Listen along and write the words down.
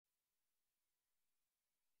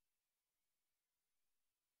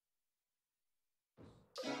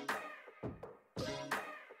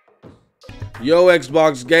Yo,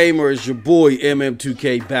 Xbox Gamer, it's your boy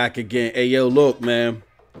MM2K back again. Hey, yo, look, man.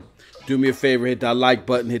 Do me a favor, hit that like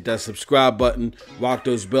button, hit that subscribe button, rock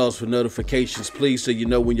those bells for notifications, please, so you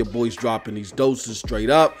know when your boy's dropping these doses straight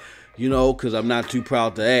up, you know, because I'm not too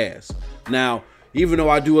proud to ask. Now, even though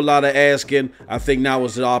I do a lot of asking, I think now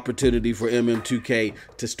is the opportunity for MM2K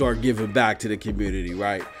to start giving back to the community,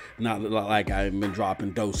 right? Not like I've been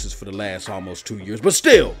dropping doses for the last almost 2 years, but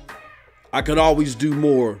still, I could always do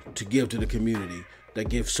more to give to the community that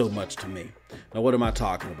gives so much to me. Now, what am I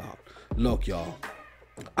talking about? Look, y'all,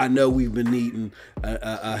 I know we've been needing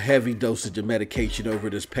a heavy dosage of medication over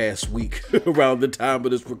this past week around the time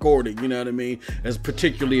of this recording, you know what I mean? As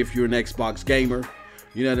particularly if you're an Xbox gamer,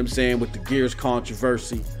 you know what I'm saying, with the Gears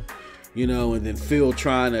controversy, you know, and then Phil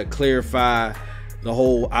trying to clarify the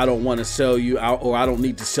whole I don't want to sell you or I don't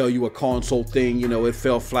need to sell you a console thing, you know, it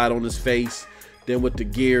fell flat on his face. Then with the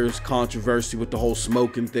Gears controversy with the whole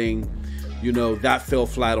smoking thing, you know, that fell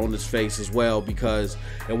flat on his face as well, because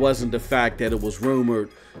it wasn't the fact that it was rumored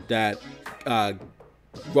that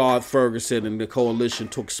Ferguson and the coalition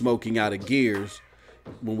took smoking out of Gears,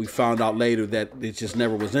 when we found out later that it just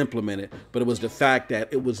never was implemented. But it was the fact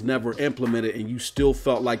that it was never implemented and you still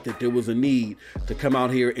felt like that there was a need to come out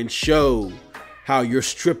here and show how you're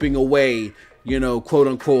stripping away, you know, quote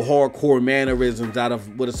unquote hardcore mannerisms out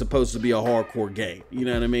of what is supposed to be a hardcore game. You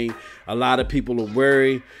know what I mean? A lot of people are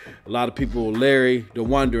worried. A lot of people are leery. They're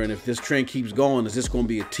wondering if this trend keeps going, is this going to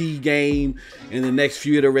be a T game in the next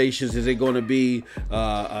few iterations? Is it going to be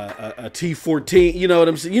a T14? You know what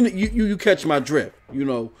I'm saying? You catch my drift, you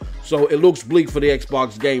know? So it looks bleak for the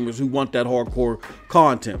Xbox gamers who want that hardcore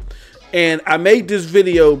content. And I made this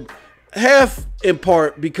video half in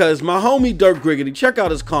part because my homie Dirk Griggity, check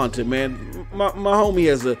out his content, man. My homie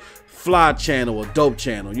has a fly channel, a dope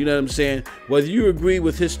channel, you know what I'm saying? Whether you agree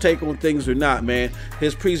with his take on things or not, man,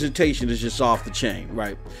 his presentation is just off the chain,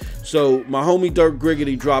 right? So my homie Dirk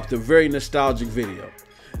Griggity dropped a very nostalgic video,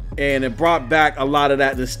 and it brought back a lot of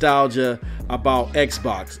that nostalgia about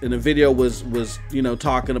Xbox. And the video was you know,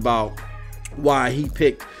 talking about why he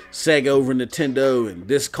picked Sega over Nintendo and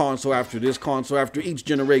this console after each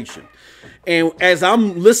generation. And as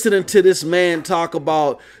I'm listening to this man talk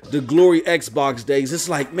about the glory Xbox days, it's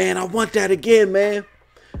like, man, I want that again, man.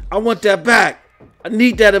 I want that back. I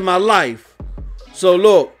need that in my life. So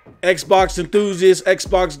look, Xbox enthusiast,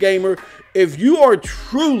 Xbox gamer, if you are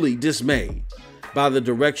truly dismayed by the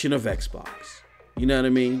direction of Xbox, you know what I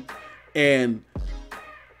mean, and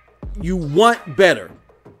you want better,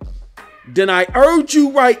 then I urge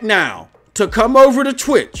you right now to come over to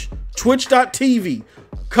Twitch, twitch.tv.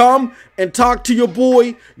 Come and talk to your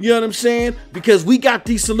boy, you know what I'm saying? Because we got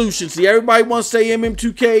these solutions. See, everybody wants to say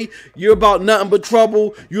MM2K, you're about nothing but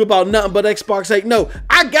trouble, you're about nothing but Xbox hate. No,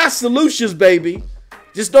 I got solutions, baby.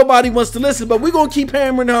 Just nobody wants to listen, but we're going to keep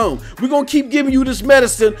hammering home. We're going to keep giving you this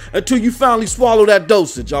medicine until you finally swallow that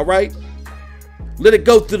dosage, all right? Let it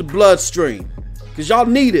go through the bloodstream, because y'all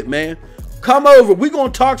need it, man. Come over. We're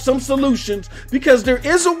going to talk some solutions, because there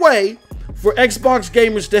is a way for Xbox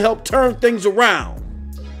gamers to help turn things around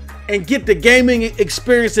and get the gaming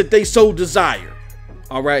experience that they so desire.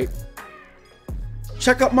 All right.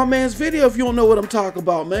 Check out my man's video if you don't know what I'm talking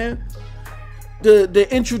about, man. The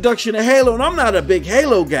introduction of Halo, and I'm not a big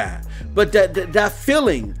Halo guy, but that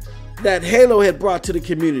feeling that Halo had brought to the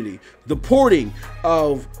community, the porting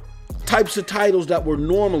of types of titles that were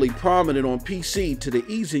normally prominent on PC to the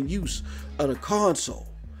ease and use of the console,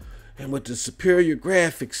 and with the superior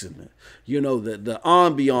graphics and the, you know, the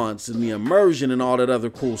ambiance and the immersion and all that other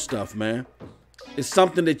cool stuff, man. It's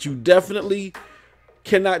something that you definitely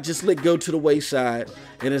cannot just let go to the wayside,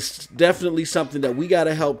 and it's definitely something that we got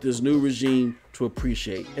to help this new regime to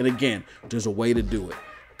appreciate. And again, there's a way to do it.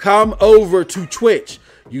 Come over to Twitch.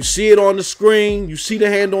 You see it on the screen. You see the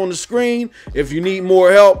handle on the screen. If you need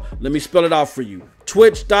more help, let me spell it out for you.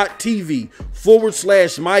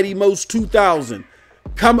 Twitch.tv/MightyMost2000.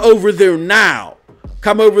 Come over there now.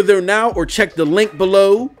 Come over there now, or check the link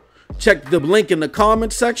below. Check the link in the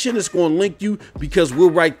comment section. It's going to link you because we're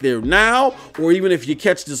right there now. Or even if you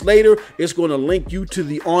catch this later, it's going to link you to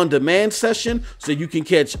the on-demand session so you can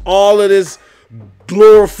catch all of this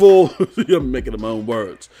gloriful, I'm making my own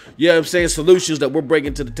words. Yeah, I'm saying solutions that we're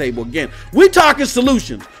bringing to the table. Again, we're talking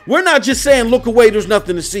solutions. We're not just saying, look away, there's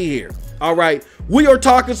nothing to see here. All right. We are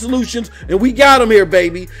talking solutions, and we got them here,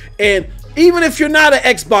 baby. And even if you're not an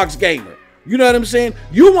Xbox gamer, You know what I'm saying?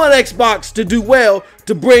 You want Xbox to do well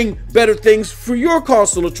to bring better things for your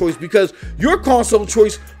console of choice, because your console of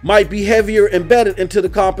choice might be heavier embedded into the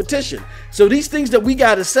competition. So these things that we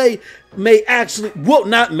got to say may actually, well,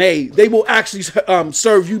 not may, they will actually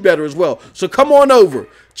serve you better as well. So come on over.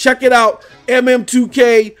 Check it out.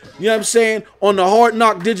 MM2K, you know what I'm saying, on the Hard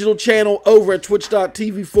Knock Digital channel over at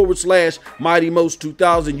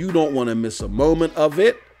twitch.tv/MightyMost2000. You don't want to miss a moment of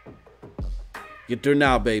it. Get there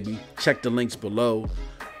now, baby. Check the links below.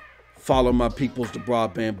 Follow my peoples, the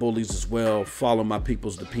Broadband Bullies, as well. Follow my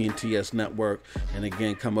peoples, the PNTS Network. And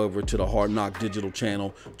again, come over to the Hard Knock Digital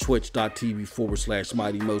channel,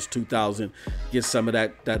 twitch.tv/MightyMost2000. Get some of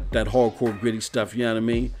that hardcore gritty stuff, you know what I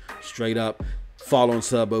mean? Straight up. Follow and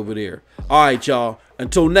sub over there. All right, y'all.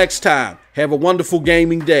 Until next time, have a wonderful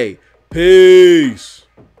gaming day. Peace.